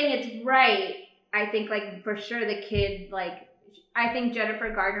not saying it's right. I think like for sure the kid like I think Jennifer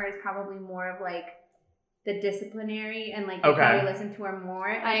Gardner is probably more of like the disciplinary and like they Okay. probably listen to her more.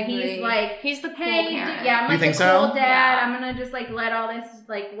 I And agree. he's like, he's the cool hey, parent. yeah, I'm You like think the cool so? dad. Yeah. I'm gonna just like let all this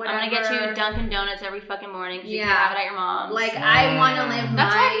like whatever. I'm gonna get you Dunkin' Donuts every fucking morning because you Yeah. can have it at your mom's. Like I want to live.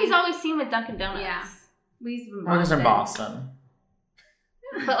 That's my, why he's always seen with Dunkin' Donuts. Yeah. He's from Because they're Boston.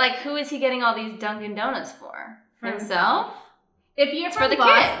 But like, who is he getting all these Dunkin' Donuts for? For Himself? If you're It's from for the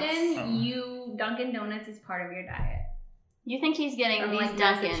Boston, kids. Dunkin' Donuts is part of your diet. You think he's getting From, these like,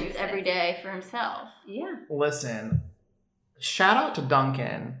 Dunkins Massachusetts. every day for himself? Yeah. Listen, shout out to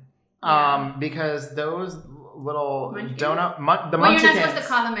Duncan, Yeah. because those little Munchkins? the Well, Munchkins. you're not supposed to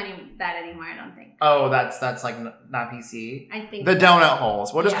call them that anymore. I don't think. Oh, that's like not PC. I think The so. donut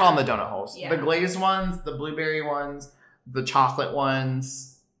holes. We'll just Yeah. call them the donut holes. Yeah. The glazed ones, the blueberry ones, the chocolate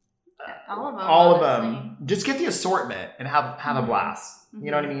ones. All of them. All of honestly. them. Just get the assortment and have a Mhm. blast.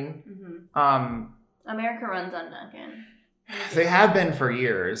 You know what I mean? Mm-hmm. America runs on Dunkin'. They have been for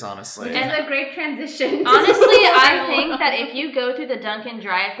years, honestly. Which is a great transition. Honestly, I think that if you go through the Dunkin'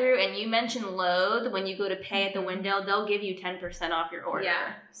 drive-thru and you mention loathe when you go to pay at the window, they'll give you 10% off your order.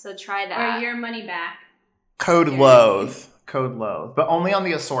 Yeah. So try or that. your money back. Code Yeah. loathe, but only on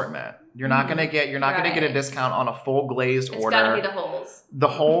the assortment. You're not gonna get a Right. discount on a full glazed It's order. gotta be the holes. The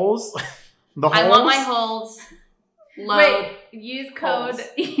holes, the holes. I want my holes. Load. Use code.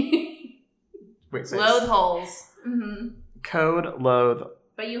 Wait, say Load holes. Mm-hmm. Code loathe.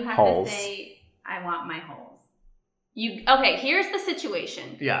 But you have Holes. to say, I want my holes. Okay, here's the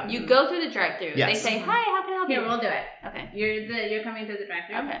situation. Yeah. You go through the drive-thru. Yes. They say, "Hi, how can I help you?" Here, we'll do it. Okay. You're coming through the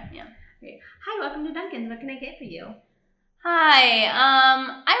drive-thru. Okay. Yeah. Okay. Hi, welcome to Dunkin's. What can I get for you? Hi.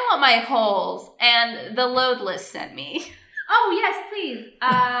 I want my holes, and the load list sent me. Oh yes, please.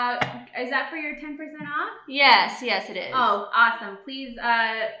 Is that for your 10% off? Yes, it is. Oh, awesome. Please,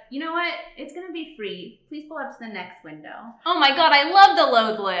 you know what? It's gonna be free. Please pull up to the next window. Oh my god, I love the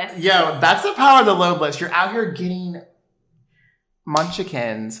load list. Yo, that's the power of the load list. You're out here getting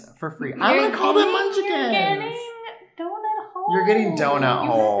munchkins for free. I'm gonna call them munchkins. You're getting donut holes. You're getting donut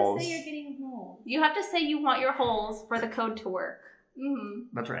holes. You have to say you're getting holes. You have to say you want your holes for the code to work. Mm-hmm.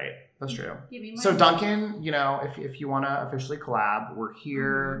 That's right. That's true. Give me my So holes. Duncan, you know, if you want to officially collab, we're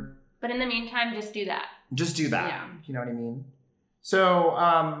here. But in the meantime, just do that. Just do that. Yeah. You know what I mean? So,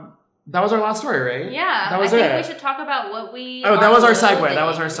 that was our last story, right? Yeah. That was I think it. we should talk about what we Oh, that are was our segue. loathing. That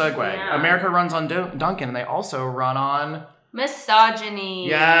was our segue. Yeah. America runs on Duncan, and they also run on Misogyny.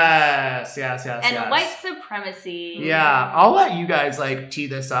 yes. And white supremacy. Yeah, I'll let you guys like tee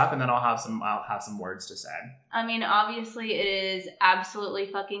this up, and then I'll have some words to say. I mean, obviously, it is absolutely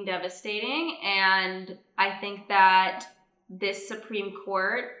fucking devastating, and I think that this Supreme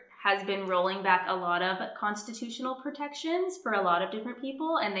Court has been rolling back a lot of constitutional protections for a lot of different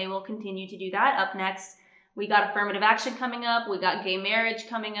people, and they will continue to do that. Up next, we got affirmative action coming up. We got gay marriage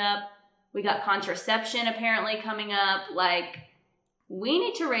coming up. We got contraception apparently coming up. Like, we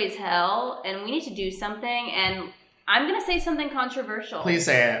need to raise hell, and we need to do something, and I'm going to say something controversial. Please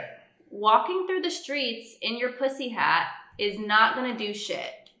say it. Walking through the streets in your pussy hat is not going to do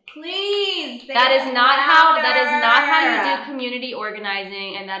shit. Please. That is not how you do community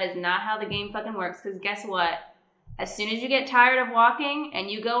organizing, and that is not how the game fucking works. Because guess what? As soon as you get tired of walking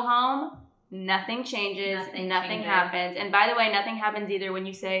and you go home, nothing changes, nothing happens. And by the way, nothing happens either when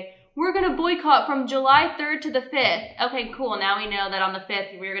you say, we're going to boycott from July 3rd to the 5th. Okay, cool. Now we know that on the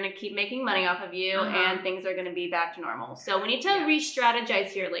 5th, we're going to keep making money off of you, and things are going to be back to normal. So we need to re-strategize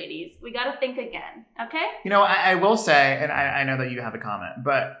here, ladies. We got to think again, okay? You know, I will say, and I know that you have a comment,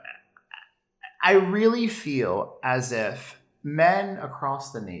 but I really feel as if men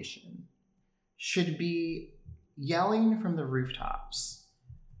across the nation should be yelling from the rooftops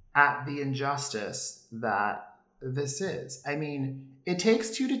at the injustice that this is. I mean, it takes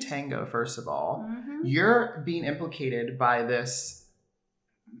two to tango, first of all. Mm-hmm. You're being implicated by this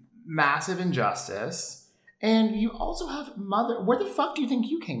massive injustice. And you also have where the fuck do you think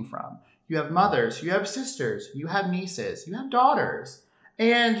you came from? You have mothers, you have sisters, you have nieces, you have daughters.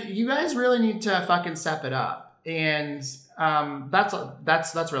 And you guys really need to fucking step it up. And that's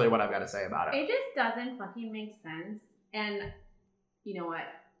really what I've got to say about it. It just doesn't fucking make sense. And you know what?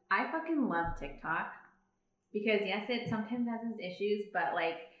 I fucking love TikTok. Because yes, it sometimes has its issues, but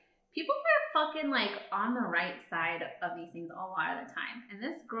like people are fucking like on the right side of these things a lot of the time. And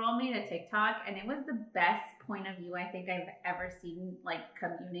this girl made a TikTok, and it was the best point of view I think I've ever seen like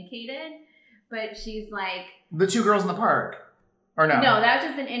communicated. But she's like, the two girls in the park, or no? No, that was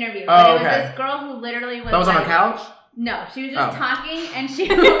just an interview. Oh, but it was okay. this girl who literally was. That was on like, her couch. No, she was just talking, and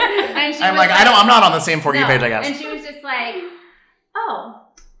she. I'm was like, I'm not on the same For You page, I guess. And she was just like, oh.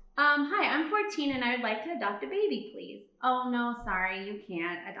 Hi, I'm 14 and I would like to adopt a baby, please. Oh, no, sorry, you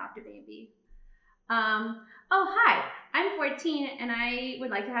can't adopt a baby. Oh, hi, I'm 14 and I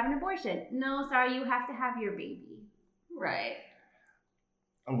would like to have an abortion. No, sorry, you have to have your baby. Right.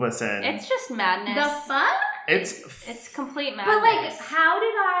 Listen. It's just madness. The fuck? It's complete madness. But, like, how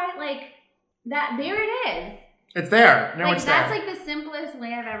did I, like, that, there it is. It's there. No, like, it's that's, there. like, the simplest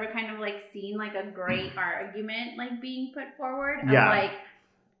way I've ever kind of, like, seen, like, a great argument, like, being put forward. Yeah. Of, like,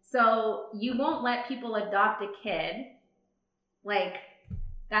 so you won't let people adopt a kid, like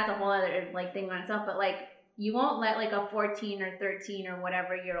that's a whole other like thing on itself. But like you won't let like a 14 or 13 or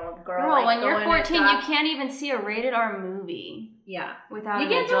whatever year old girl. Girl, like, when go you're and 14, adopt. you can't even see a rated R movie. Yeah, without you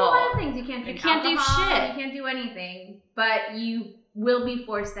an can't do a adult. lot of things. You can't. Drink You can't do alcohol, shit. You can't do anything. But you will be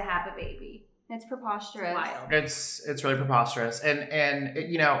forced to have a baby. It's preposterous. Wild. It's really preposterous, and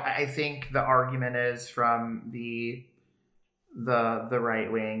you know, I think the argument is from the right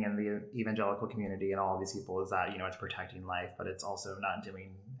wing and the evangelical community and all of these people is that, you know, it's protecting life, but it's also not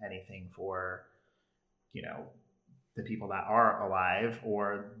doing anything for, you know, the people that are alive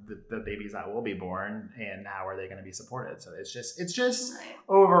or the babies that will be born, and how are they going to be supported. So it's just Right.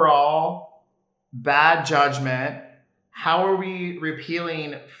 overall bad judgment. How are we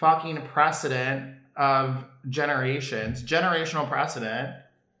repealing fucking precedent of generational precedent?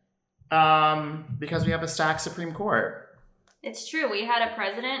 Because we have a stacked Supreme Court. It's true. We had a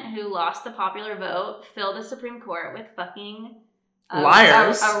president who lost the popular vote, filled the Supreme Court with fucking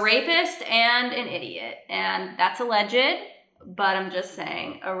liars, a rapist and an idiot. And that's alleged, but I'm just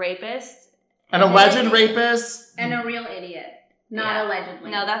saying, a rapist. An alleged rapist. And a real idiot. Not allegedly.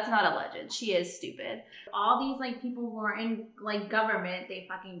 No, that's not alleged. She is stupid. All these, like, people who are in, like, government, they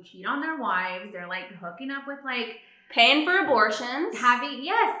fucking cheat on their wives. They're, like, hooking up with, like... Paying for abortions.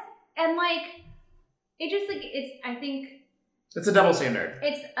 Yes. And, like, it just, like, I think... It's a double standard.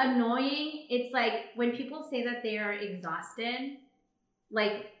 It's annoying. It's like when people say that they are exhausted,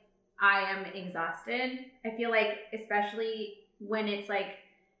 like I am exhausted. I feel like, especially when it's like,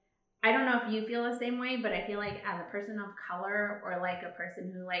 I don't know if you feel the same way, but I feel like as a person of color or like a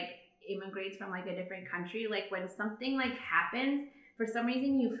person who like immigrates from like a different country, like when something like happens, for some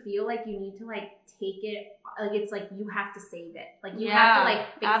reason you feel like you need to like take it, like it's like you have to save it. Like you have to like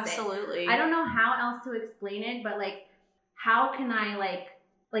fix absolutely. it. I don't know how else to explain it, but like, how can I like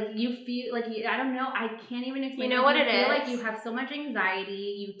you feel like I don't know, I can't even explain. You know what it is? You feel like you have so much anxiety,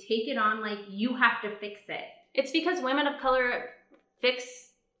 you take it on like you have to fix it. It's because women of color fix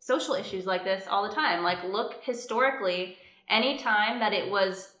social issues like this all the time. Like look historically, any time that it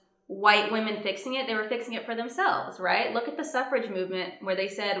was white women fixing it, they were fixing it for themselves, right? Look at the suffrage movement where they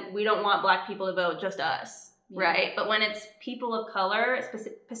said we don't want black people to vote, just us. Yeah. Right. But when it's people of color,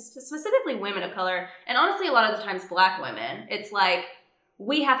 specifically women of color, and honestly, a lot of the times black women, it's like,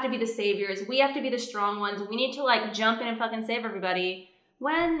 we have to be the saviors. We have to be the strong ones. We need to like jump in and fucking save everybody.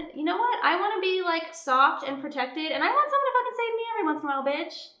 When, you know what? I want to be like soft and protected, and I want someone to fucking save me every once in a while,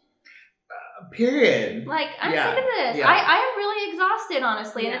 bitch. Period. Like, I'm sick of this. Yeah. I am really exhausted,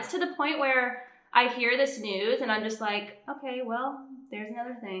 honestly. Yeah. And it's to the point where I hear this news and I'm just like, okay, well, there's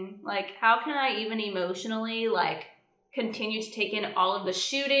another thing. Like, how can I even emotionally, like, continue to take in all of the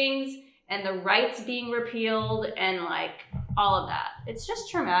shootings and the rights being repealed and, like, all of that? It's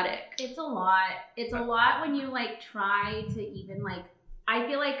just traumatic. It's a lot. It's a lot when you, like, try to even, like, I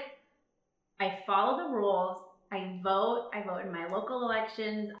feel like I follow the rules. I vote in my local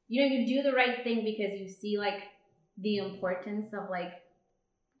elections. You know, you do the right thing because you see, like, the importance of, like,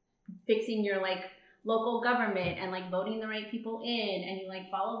 fixing your, like, local government and like voting the right people in, and you like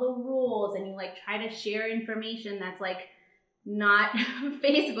follow the rules and you like try to share information that's like not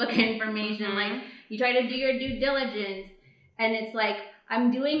Facebook information. Mm-hmm. Like you try to do your due diligence, and it's like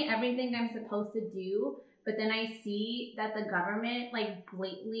I'm doing everything I'm supposed to do, but then I see that the government like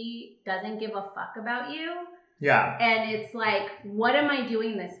blatantly doesn't give a fuck about you. Yeah. And it's like, what am I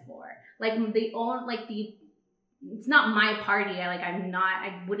doing this for? Like it's not my party.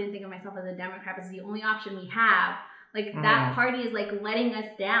 I wouldn't think of myself as a Democrat. It's the only option we have. Like, that party is, like, letting us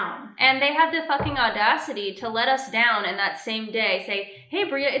down. And they have the fucking audacity to let us down and that same day say, hey,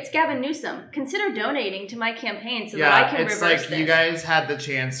 Bria, it's Gavin Newsom. Consider donating to my campaign so that I can reverse this. Yeah, it's like you guys had the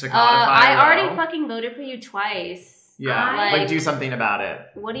chance to codify I already fucking voted for you twice. Yeah, like do something about it.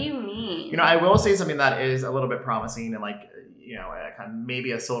 What do you mean? You know, I will say something that is a little bit promising and, like, you know, kind of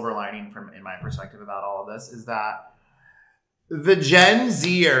maybe a silver lining from in my perspective about all of this is that the Gen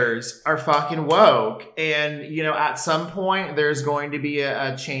Zers are fucking woke, and you know, at some point there's going to be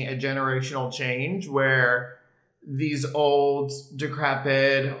a generational change where these old,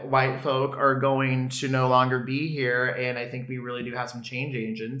 decrepit white folk are going to no longer be here, and I think we really do have some change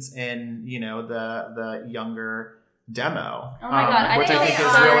agents in, you know, the younger demo. Oh my god, which I think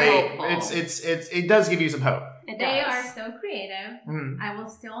is really it does give you some hope. They are so creative. I will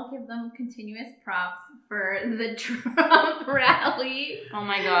still give them continuous props for the Trump rally. Oh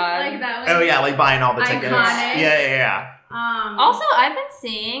my god. Like that was like buying all the tickets. Iconic. Yeah. Also, I've been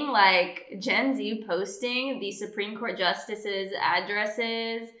seeing like Gen Z posting the Supreme Court justices'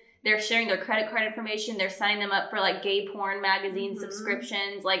 addresses. They're sharing their credit card information. They're signing them up for like gay porn magazine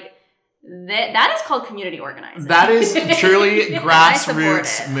subscriptions. Like that is called community organizing. That is truly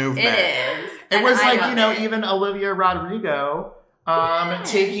grassroots movement. It is. It was like, you know, even Olivia Rodrigo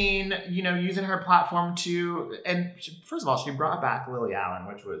taking, you know, using her platform to, and first of all, she brought back Lily Allen,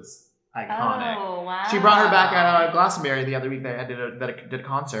 which was iconic. Oh, wow. She brought her back at Glastonbury the other week. They did a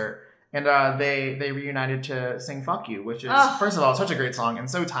concert, and they reunited to sing "Fuck You," which is first of all such a great song and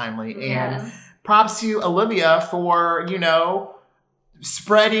so timely. Yes. And props to Olivia for, you know,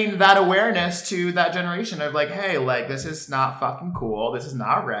 spreading that awareness to that generation of like, hey, like this is not fucking cool. This is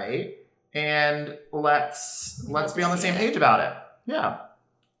not right. And let's be on the same page about it. Yeah.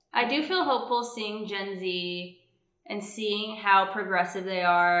 I do feel hopeful seeing Gen Z and seeing how progressive they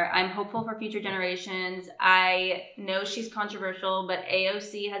are. I'm hopeful for future generations. I know she's controversial, but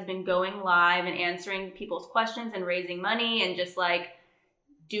AOC has been going live and answering people's questions and raising money and just like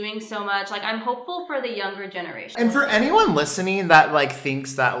doing so much. Like, I'm hopeful for the younger generation. And for anyone listening that like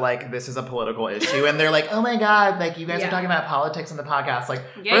thinks that like this is a political issue and they're like, oh my God, like you guys are talking about politics on the podcast. Like,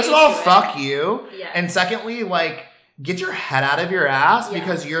 first of all, fuck you. Yeah. And secondly, like, get your head out of your ass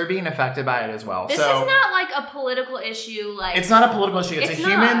because you're being affected by it as well. This is not like a political issue. Like, it's not a political issue. It's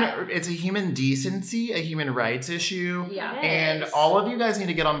not. It's a human decency, a human rights issue. Yeah. And all of you guys need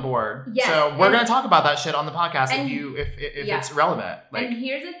to get on board. Yes. So we're gonna talk about that shit on the podcast if it's relevant. Like, and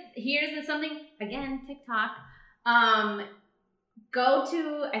here's something again, TikTok. Go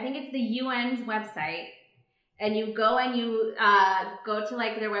to, I think it's the UN's website, and you go and you go to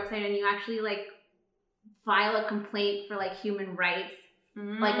like their website and you actually like file a complaint for like human rights,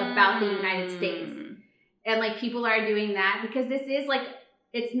 like about the United States. And like people are doing that because this is like,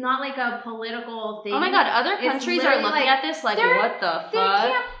 it's not like a political thing. Oh my God, other countries are looking at this like, what the fuck? They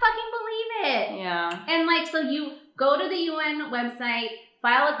can't fucking believe it. Yeah. And like, so you go to the UN website,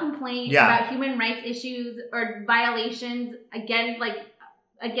 file a complaint about human rights issues or violations against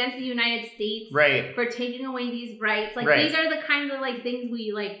the United States for taking away these rights. Like these are the kinds of like things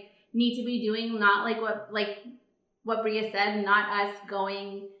we like need to be doing, not like what Bria said, not us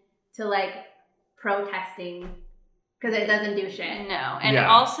going to like protesting because it doesn't do shit. No. And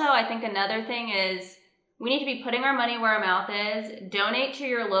also I think another thing is we need to be putting our money where our mouth is. Donate to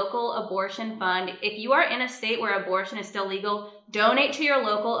your local abortion fund. If you are in a state where abortion is still legal, donate to your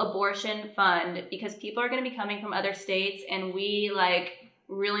local abortion fund because people are going to be coming from other states and we like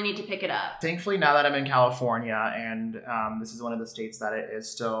really need to pick it up. Thankfully, now that I'm in California and this is one of the states that it is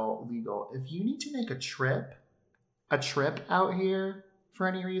still legal, if you need to make a trip out here for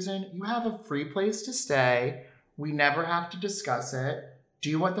any reason, you have a free place to stay. We never have to discuss it.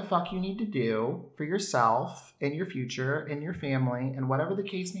 Do what the fuck you need to do for yourself and your future and your family and whatever the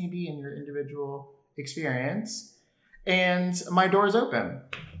case may be in your individual experience. And my door is open.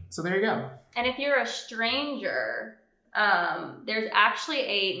 So there you go. And if you're a stranger, there's actually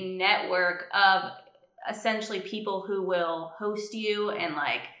a network of essentially people who will host you and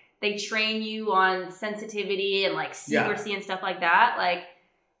like they train you on sensitivity and like secrecy and stuff like that. Like,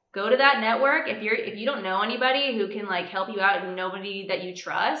 go to that network. If you don't know anybody who can like help you out and nobody that you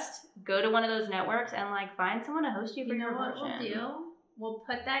trust, go to one of those networks and like find someone to host you for your abortion. What we'll do? We'll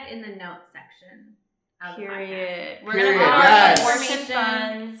put that in the notes section. Period. We're Period. gonna put Yes. abortion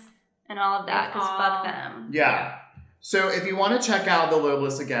funds and all of that because fuck them. Yeah. So if you want to check out the load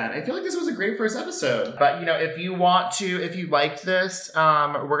list again, I feel like this was a great first episode. But, you know, if you liked this,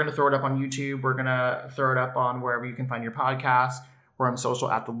 we're going to throw it up on YouTube. We're going to throw it up on wherever you can find your podcast. We're on social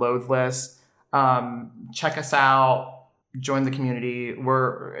at the load list. Check us out. Join the community.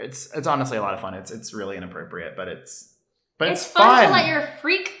 It's honestly a lot of fun. It's really inappropriate, but it's fun to let your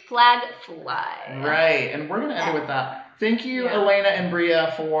freak flag fly. Right. And we're going to end it with that. Thank you, Elena and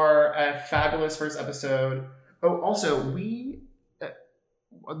Bria, for a fabulous first episode. Oh, also, the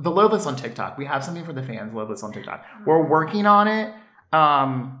load list on TikTok. We have something for the fans, load list on TikTok. We're working on it.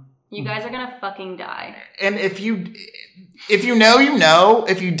 You guys are gonna fucking die. And if you know, you know.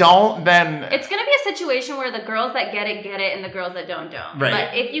 If you don't, then it's gonna be a situation where the girls that get it, and the girls that don't. Right.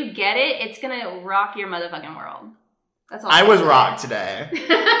 But if you get it, it's gonna rock your motherfucking world. That's all. I was rocked today.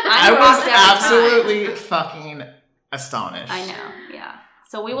 I was absolutely fucking astonished. I know, yeah.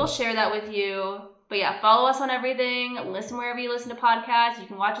 So we will share that with you. But yeah, follow us on everything. Listen wherever you listen to podcasts. You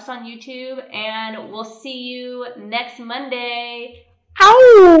can watch us on YouTube. And we'll see you next Monday.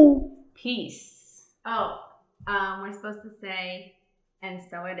 Ow! Peace. Oh, we're supposed to say, and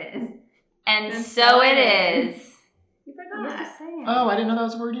so it is. And so it is. You forgot. Oh, I didn't know that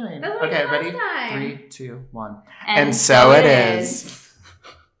was what we were doing. That's what okay, we did ready? last time. 3, 2, 1. And so it is.